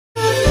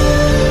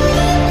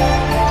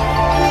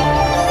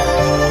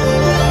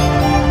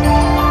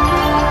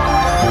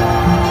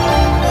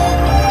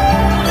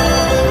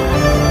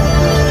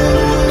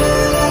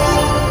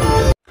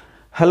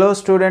Hello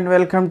student,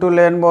 welcome to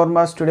Learn More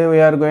Maths. Today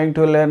we are going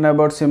to learn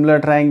about similar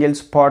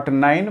triangles part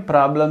 9,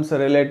 problems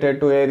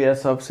related to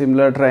areas of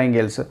similar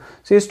triangles.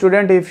 See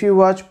student, if you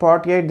watch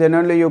part 8, then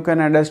only you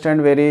can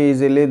understand very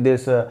easily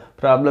this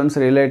problems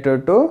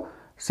related to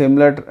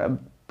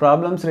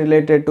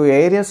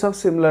areas of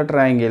similar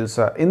triangles.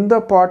 In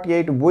the part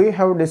 8, we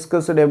have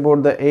discussed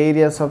about the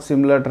areas of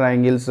similar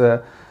triangles,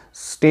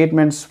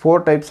 statements,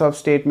 4 types of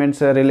statements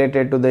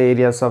related to the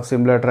areas of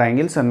similar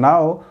triangles, and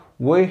now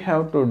we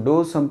have to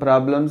do some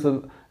problems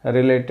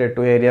related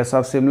to areas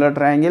of similar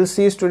triangles.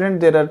 See student,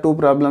 there are 2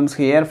 problems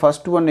here.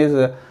 First one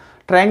is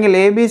triangle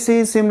ABC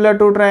is similar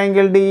to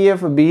triangle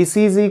DEF.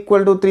 BC is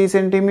equal to 3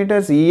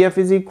 centimeters, EF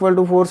is equal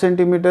to 4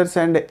 centimeters,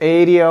 and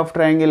area of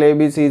triangle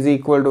ABC is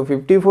equal to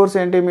 54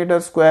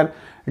 centimeters square.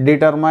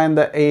 Determine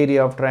the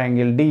area of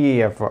triangle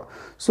DEF.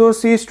 So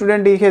see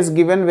student, he has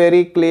given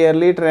very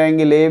clearly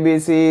triangle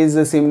ABC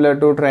is similar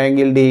to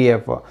triangle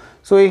DEF.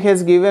 So he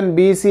has given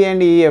BC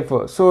and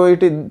EF. So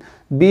it is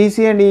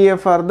BC and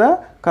EF are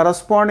the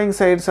corresponding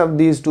sides of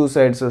these two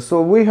sides.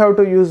 So we have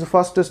to use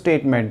first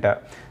statement.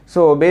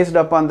 So based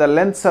upon the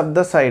lengths of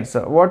the sides,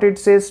 what it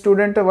says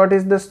student, what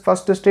is this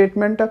first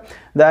statement?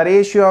 The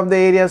ratio of the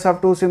areas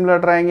of two similar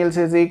triangles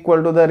is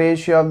equal to the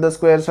ratio of the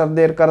squares of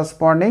their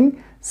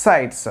corresponding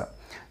sides.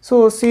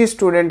 So see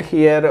student,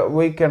 here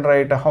we can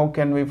write, how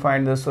can we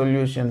find the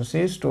solution?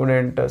 See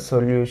student,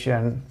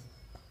 solution.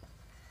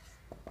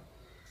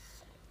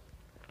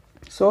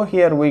 So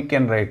here we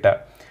can write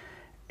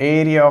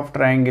area of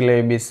triangle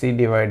ABC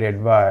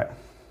divided by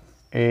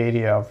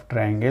area of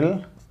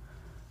triangle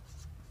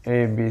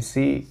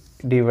ABC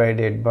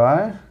divided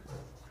by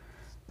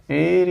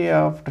area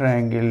of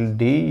triangle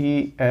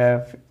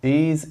DEF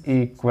is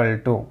equal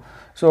to.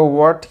 So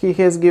what he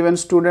has given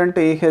student,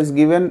 he has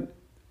given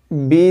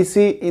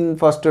BC in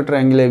first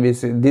triangle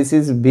ABC. This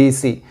is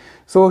BC.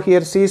 So here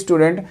see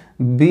student,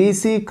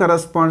 BC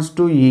corresponds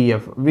to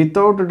EF.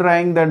 Without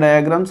drawing the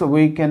diagrams,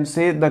 we can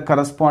say the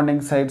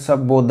corresponding sides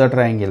of both the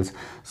triangles.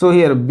 So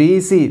here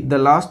BC, the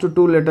last 2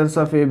 letters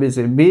of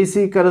ABC,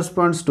 BC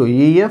corresponds to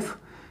EF,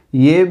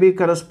 AB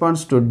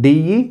corresponds to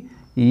DE,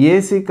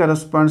 AC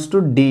corresponds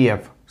to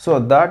DF. So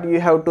that you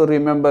have to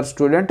remember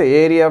student,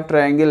 area of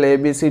triangle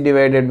ABC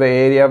divided by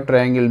area of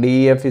triangle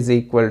DEF is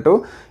equal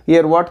to,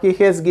 here what he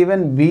has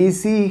given,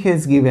 BC he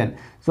has given.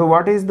 So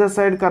what is the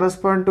side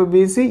correspond to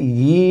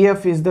BC?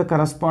 EF is the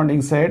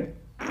corresponding side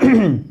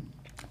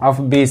of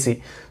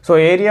BC. So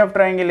area of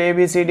triangle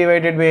ABC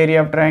divided by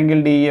area of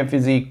triangle DEF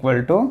is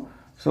equal to,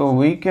 so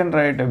we can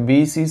write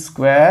BC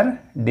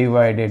square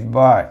divided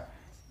by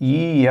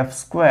EF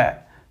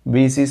square.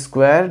 BC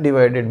square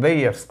divided by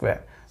EF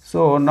square.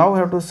 So now we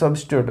have to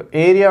substitute.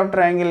 Area of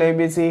triangle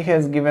ABC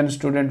has given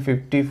student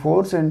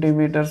 54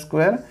 centimeters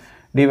square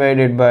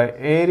divided by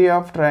area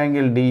of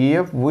triangle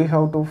DEF. We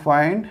have to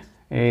find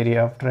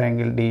area of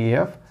triangle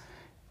DEF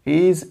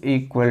is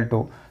equal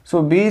to.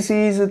 So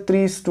BC is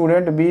 3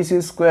 student,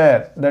 BC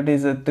square, that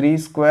is a 3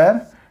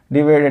 square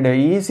divided by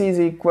EC is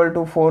equal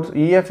to 4,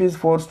 EF is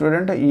 4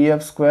 student,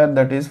 EF square,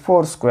 that is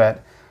 4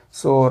 square.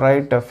 So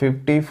write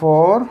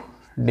 54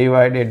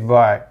 divided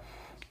by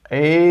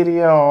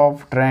area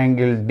of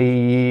triangle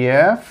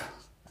DEF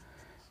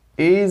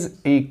is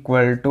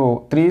equal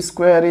to 3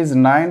 square is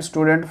 9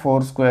 student,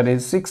 4 square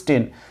is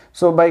 16.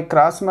 So by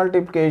cross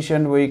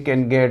multiplication we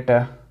can get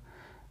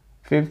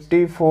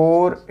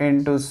 54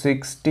 into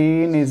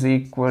 16 is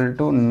equal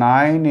to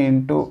 9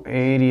 into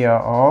area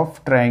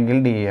of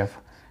triangle DEF.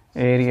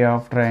 Area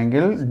of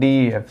triangle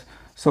DEF.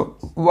 So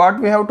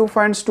what we have to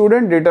find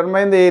student?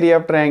 Determine the area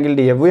of triangle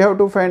DEF. We have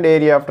to find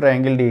area of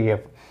triangle DEF.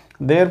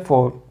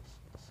 Therefore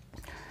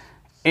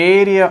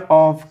area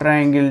of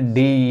triangle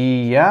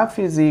DEF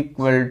is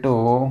equal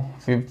to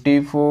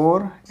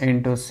 54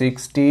 into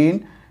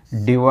 16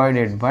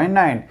 divided by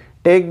 9.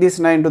 Take this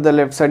 9 to the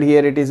left side,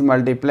 here it is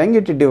multiplying,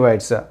 it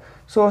divides.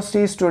 So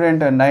see student,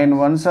 9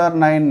 ones are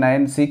 9,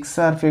 9 6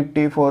 are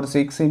 54,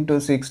 6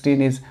 into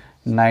 16 is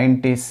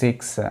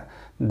 96.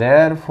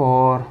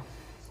 Therefore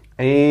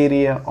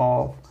area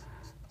of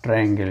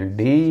triangle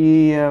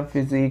DEF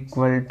is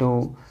equal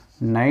to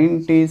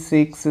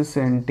 96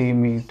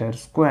 centimeter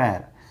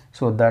square.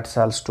 So that's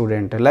all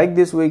student. Like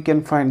this we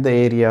can find the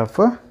area of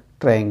a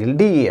triangle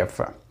DEF.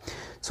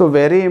 So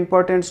very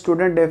important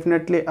student,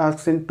 definitely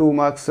asks in 2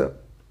 marks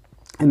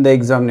in the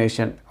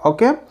examination.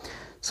 Okay.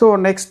 So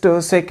next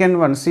second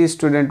one, see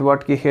student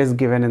what he has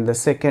given in the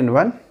second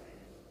one.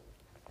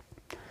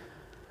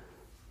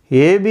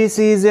 ABC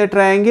is a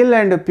triangle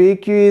and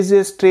PQ is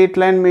a straight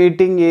line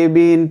meeting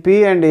AB in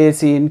P and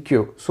AC in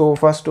Q. So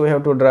first we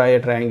have to draw a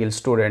triangle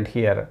student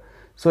here.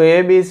 So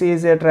ABC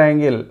is a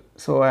triangle.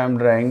 So I am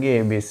drawing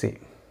ABC.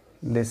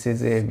 This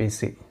is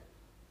ABC.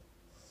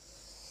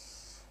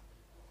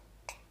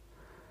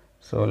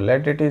 So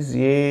let it is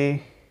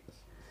A,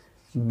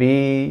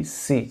 B,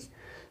 C.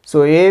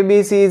 So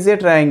ABC is a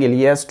triangle.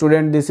 Yes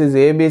student, this is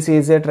ABC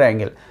is a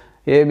triangle.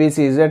 ABC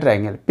is a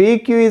triangle.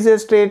 PQ is a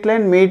straight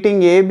line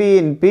meeting AB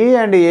in P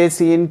and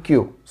AC in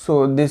Q.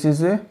 So this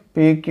is a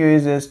PQ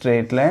is a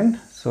straight line.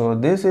 So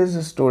this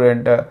is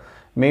student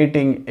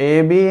meeting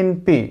AB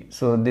in P.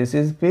 So this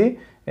is P,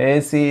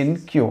 AC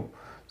in Q.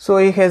 So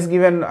he has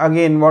given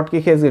again what he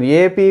has given,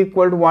 AP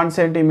equal to 1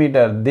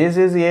 centimeter. This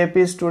is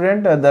AP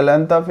student, the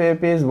length of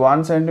AP is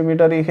 1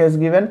 centimeter he has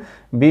given.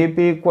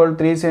 BP equal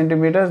 3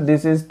 centimeters,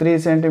 this is 3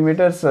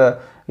 centimeters,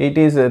 it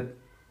is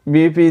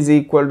BP is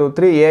equal to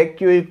 3,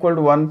 AQ equal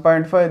to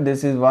 1.5,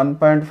 this is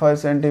 1.5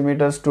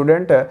 centimeter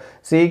student,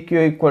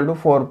 CQ equal to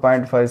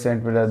 4.5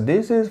 centimeter,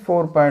 this is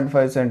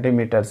 4.5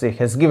 centimeters he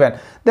has given.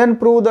 Then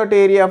prove that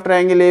area of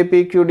triangle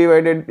APQ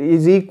divided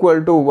is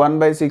equal to 1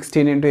 by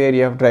 16 into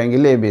area of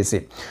triangle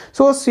ABC.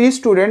 So see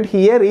student,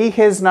 here he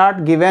has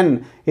not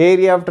given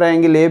area of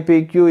triangle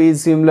APQ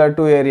is similar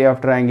to area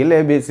of triangle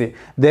ABC.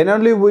 Then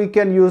only we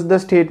can use the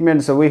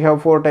statements. So we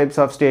have 4 types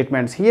of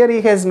statements. Here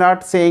he has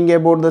not saying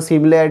about the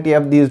similarity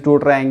of these two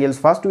triangles.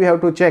 First we have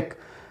to check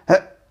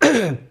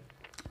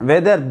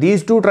whether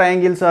these two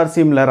triangles are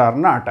similar or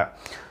not.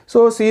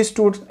 So see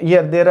student,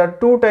 here there are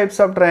 2 types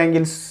of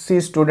triangles. See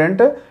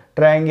student,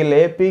 triangle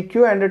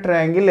APQ and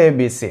triangle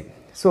ABC.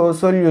 So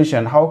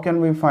solution, how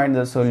can we find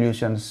the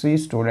solution? See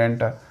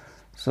student,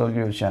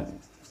 solution.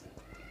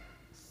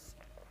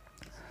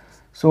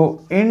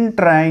 So in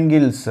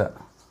triangles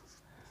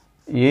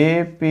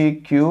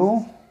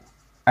APQ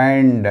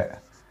and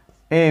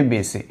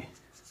ABC,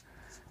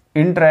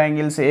 in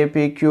triangles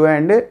APQ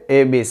and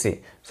ABC,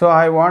 so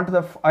I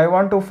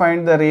want to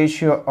find the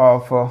ratio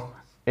of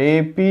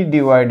AP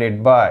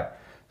divided by,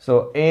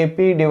 so AP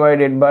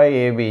divided by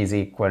AB is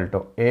equal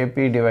to, AP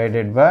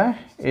divided by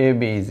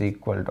AB is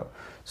equal to,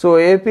 so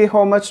AP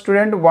how much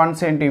student? 1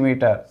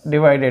 centimeter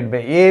divided by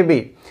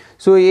AB.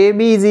 So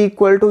AB is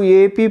equal to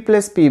AP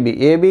plus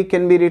PB. AB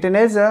can be written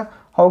as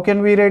how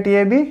can we write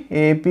AB?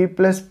 AP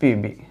plus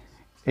PB.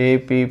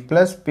 AP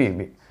plus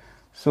PB.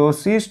 So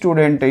see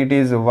student, it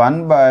is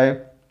 1 by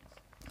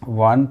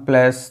 1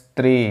 plus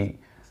 3,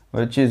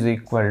 which is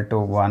equal to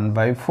 1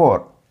 by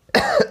 4.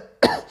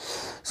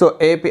 So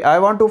AP, I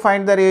want to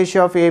find the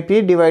ratio of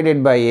AP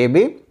divided by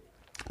AB.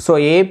 So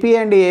AP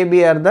and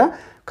AB are the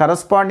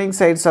corresponding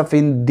sides of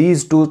in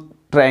these two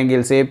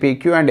triangles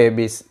APQ and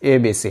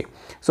ABC.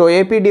 So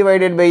AP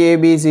divided by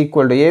AB is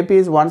equal to, AP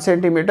is 1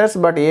 centimeters,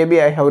 but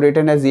AB I have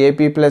written as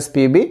AP plus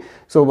PB.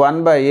 So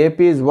 1 by AP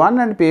is 1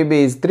 and PB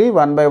is 3,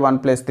 1 by 1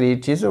 plus 3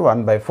 which is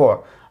 1 by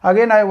 4.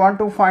 Again I want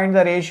to find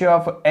the ratio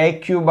of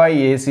AQ by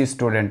AC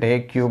student,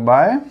 AQ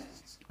by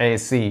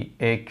AC,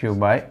 AQ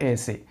by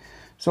AC.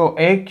 So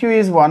AQ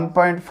is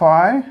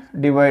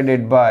 1.5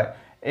 divided by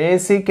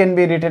AC can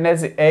be written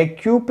as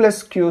AQ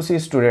plus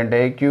QC student,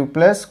 AQ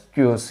plus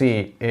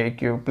QC,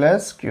 AQ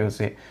plus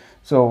QC.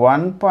 So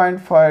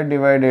 1.5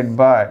 divided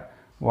by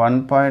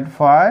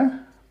 1.5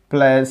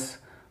 plus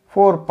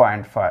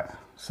 4.5.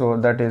 So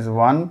that is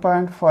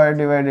 1.5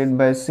 divided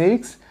by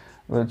 6,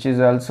 which is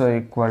also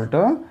equal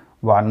to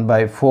 1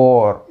 by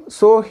 4.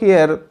 So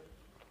here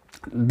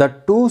the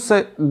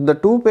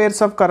two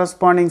pairs of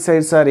corresponding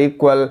sides are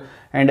equal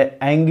and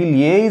angle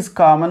A is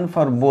common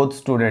for both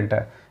student.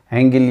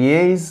 Angle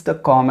A is the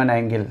common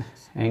angle.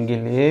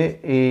 Angle A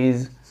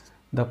is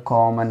the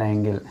common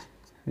angle.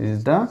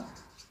 Is the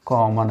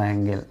common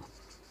angle.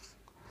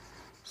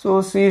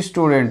 So see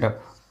student,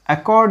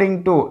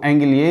 according to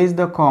angle A is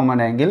the common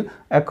angle,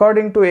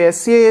 according to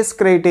SAS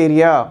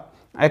criteria,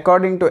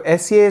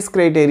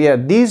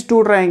 these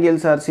two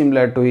triangles are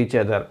similar to each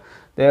other.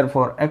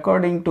 Therefore,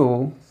 according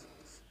to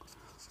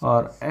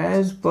or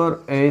as per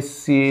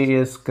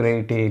SAS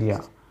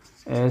criterion,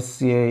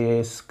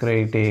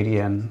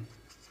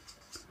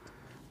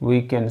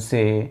 we can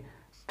say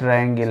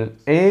triangle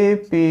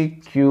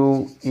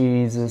APQ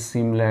is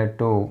similar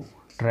to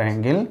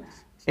triangle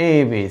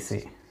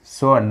ABC.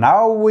 So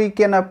now we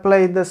can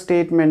apply the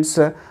statements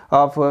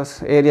of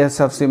areas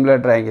of similar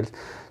triangles.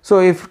 So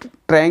if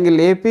triangle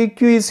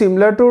APQ is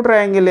similar to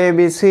triangle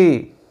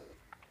ABC,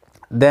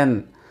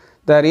 then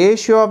the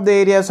ratio of the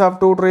areas of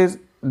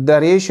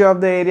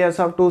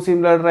two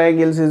similar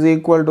triangles is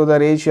equal to the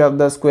ratio of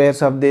the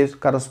squares of these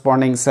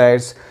corresponding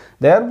sides.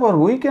 Therefore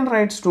we can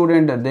write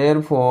student,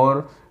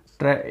 therefore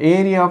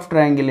area of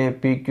triangle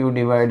APQ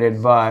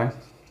divided by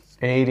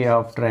area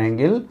of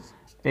triangle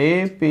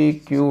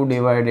APQ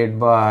divided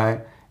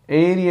by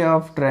area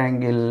of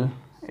triangle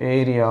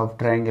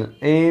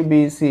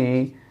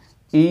ABC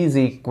is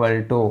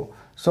equal to,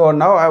 so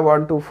now I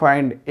want to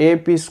find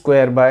AP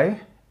square by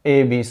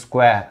AB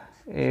square,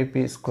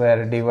 AP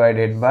square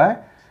divided by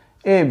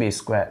AB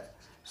square.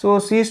 So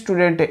see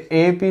student,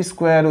 AP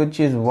square which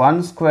is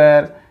 1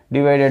 square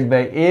divided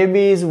by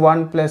AB is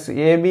 1 plus,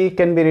 AB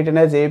can be written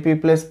as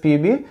AP plus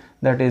PB,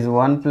 that is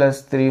 1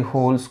 plus 3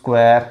 whole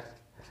square.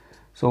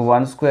 So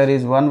 1 square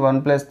is 1,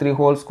 1 plus 3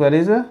 whole square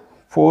is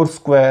 4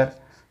 square.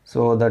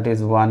 So that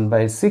is 1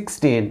 by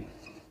 16.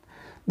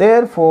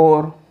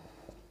 Therefore,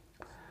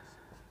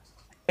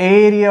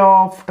 area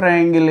of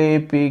triangle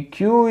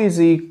APQ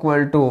is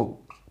equal to,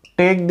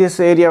 take this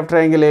area of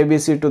triangle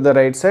ABC to the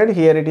right side,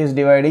 here it is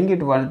dividing,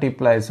 it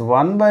multiplies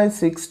 1 by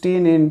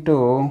 16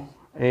 into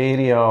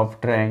area of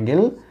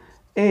triangle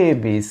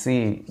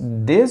ABC.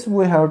 This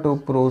we have to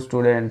prove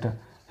student,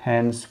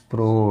 hence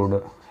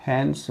proved,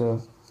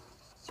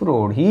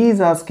 proved. He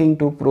is asking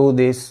to prove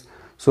this.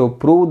 So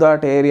prove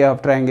that area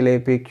of triangle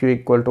APQ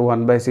equal to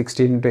 1 by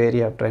 16 into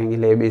area of triangle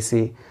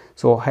ABC.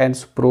 So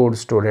hence proved,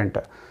 student.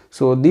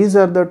 So these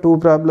are the two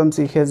problems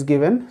he has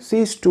given.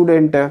 See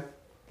student,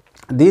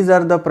 these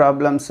are the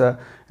problems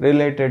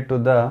related to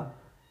the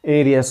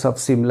areas of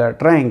similar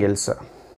triangles.